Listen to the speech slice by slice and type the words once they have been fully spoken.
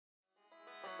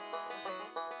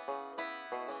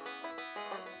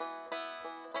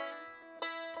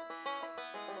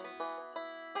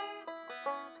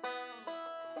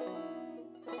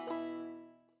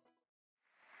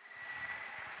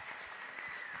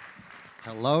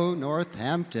Hello,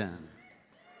 Northampton.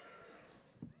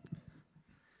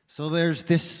 So there's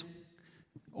this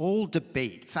old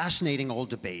debate, fascinating old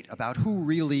debate, about who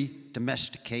really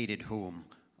domesticated whom,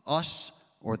 us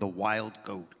or the wild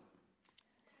goat.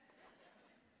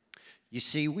 You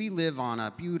see, we live on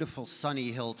a beautiful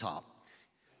sunny hilltop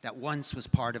that once was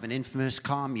part of an infamous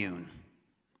commune.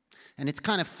 And it's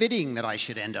kind of fitting that I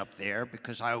should end up there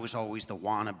because I was always the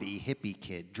wannabe hippie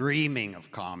kid, dreaming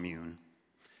of commune,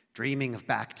 dreaming of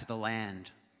back to the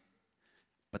land.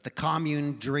 But the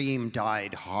commune dream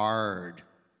died hard.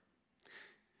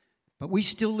 But we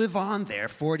still live on there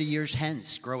 40 years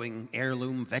hence, growing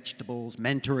heirloom vegetables,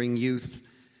 mentoring youth,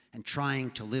 and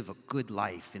trying to live a good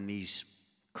life in these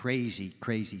crazy,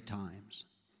 crazy times.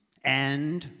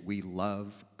 And we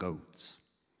love goats.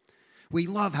 We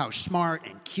love how smart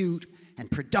and cute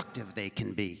and productive they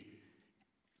can be.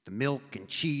 The milk and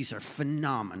cheese are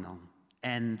phenomenal.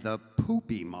 And the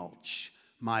poopy mulch,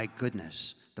 my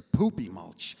goodness, the poopy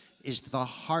mulch is the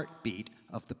heartbeat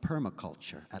of the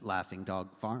permaculture at Laughing Dog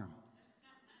Farm.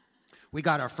 We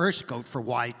got our first goat for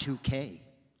Y2K.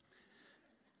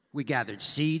 We gathered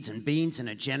seeds and beans in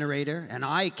a generator, and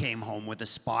I came home with a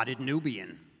spotted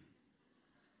Nubian.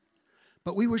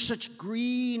 But we were such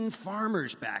green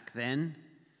farmers back then.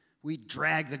 We'd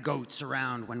drag the goats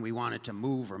around when we wanted to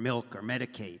move or milk or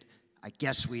medicate. I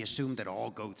guess we assumed that all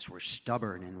goats were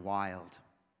stubborn and wild.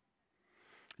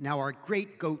 Now, our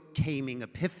great goat taming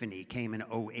epiphany came in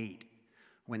 '08,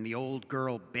 when the old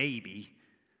girl baby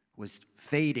was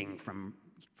fading from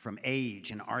age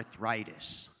and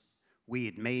arthritis. We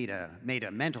had made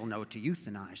a mental note to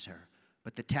euthanize her,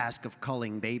 but the task of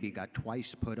culling baby got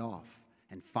twice put off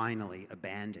and finally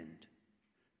abandoned.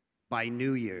 By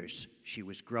New Year's, she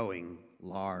was growing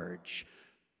large.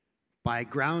 By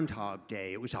Groundhog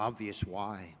Day, it was obvious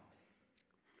why.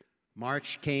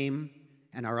 March came,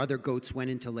 and our other goats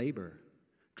went into labor.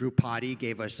 Drupadi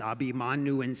gave us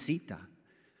Abhimanyu and Sita.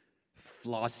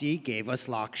 Flossie gave us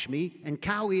Lakshmi, and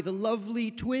Cowie, the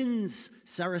lovely twins,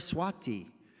 Saraswati.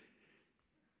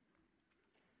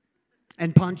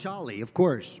 And Panchali, of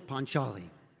course, Panchali.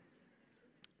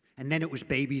 And then it was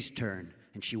baby's turn,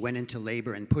 and she went into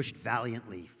labor and pushed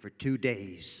valiantly for 2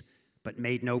 days, but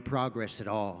made no progress at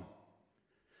all.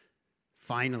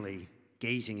 Finally,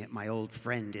 gazing at my old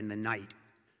friend in the night,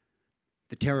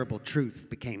 the terrible truth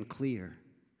became clear.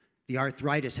 The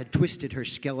arthritis had twisted her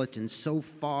skeleton so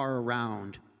far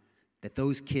around that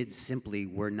those kids simply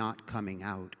were not coming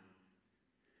out.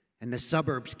 And the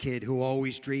suburbs kid who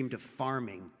always dreamed of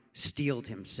farming steeled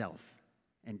himself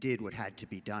and did what had to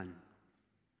be done.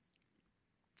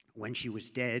 When she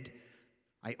was dead,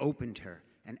 I opened her,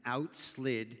 and out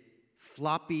slid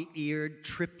floppy-eared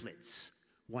triplets,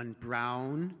 one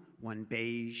brown, one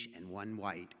beige, and one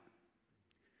white.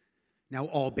 Now,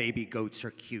 all baby goats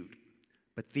are cute,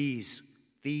 but these,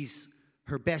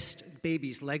 her best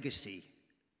baby's legacy,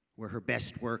 were her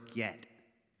best work yet.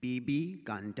 Bibi,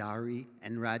 Gandhari,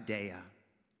 and Radea.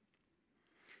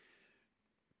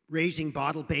 Raising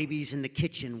bottle babies in the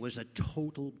kitchen was a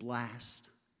total blast.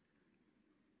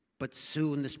 But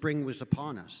soon the spring was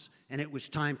upon us, and it was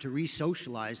time to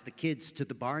re-socialize the kids to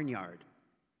the barnyard.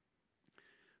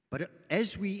 But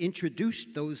as we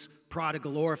introduced those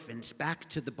prodigal orphans back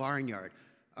to the barnyard,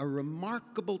 a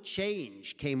remarkable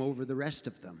change came over the rest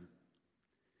of them.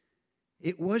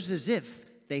 It was as if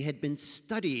they had been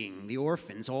studying the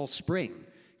orphans all spring,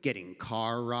 getting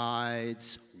car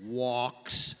rides,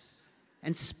 walks,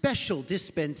 and special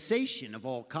dispensation of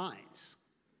all kinds.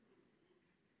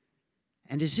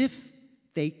 And as if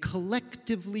they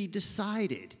collectively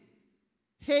decided,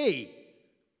 hey,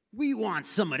 we want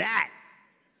some of that.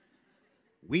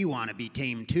 We want to be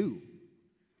tamed too.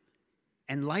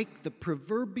 And like the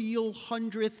proverbial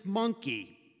 100th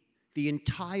monkey, the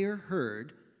entire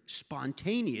herd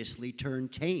spontaneously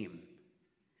turned tame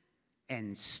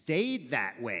and stayed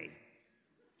that way.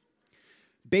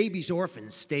 Baby's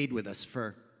orphans stayed with us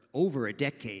for over a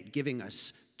decade, giving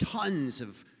us tons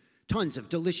of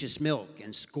delicious milk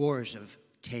and scores of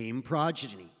tame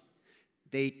progeny.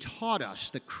 They taught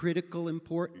us the critical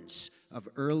importance of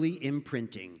early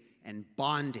imprinting and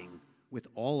bonding with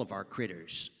all of our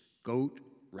critters, goat,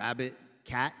 rabbit,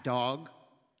 cat, dog,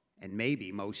 and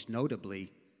maybe most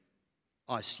notably,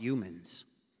 us humans.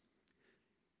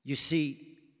 You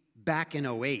see, back in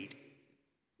 '08,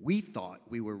 we thought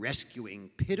we were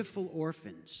rescuing pitiful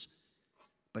orphans,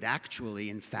 but actually,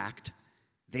 in fact,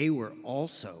 they were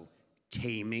also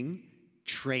taming,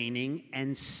 training,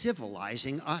 and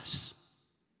civilizing us.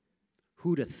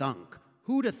 Who'da thunk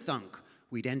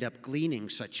we'd end up gleaning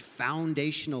such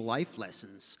foundational life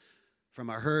lessons from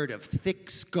a herd of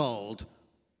thick-skulled,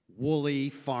 woolly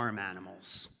farm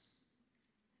animals.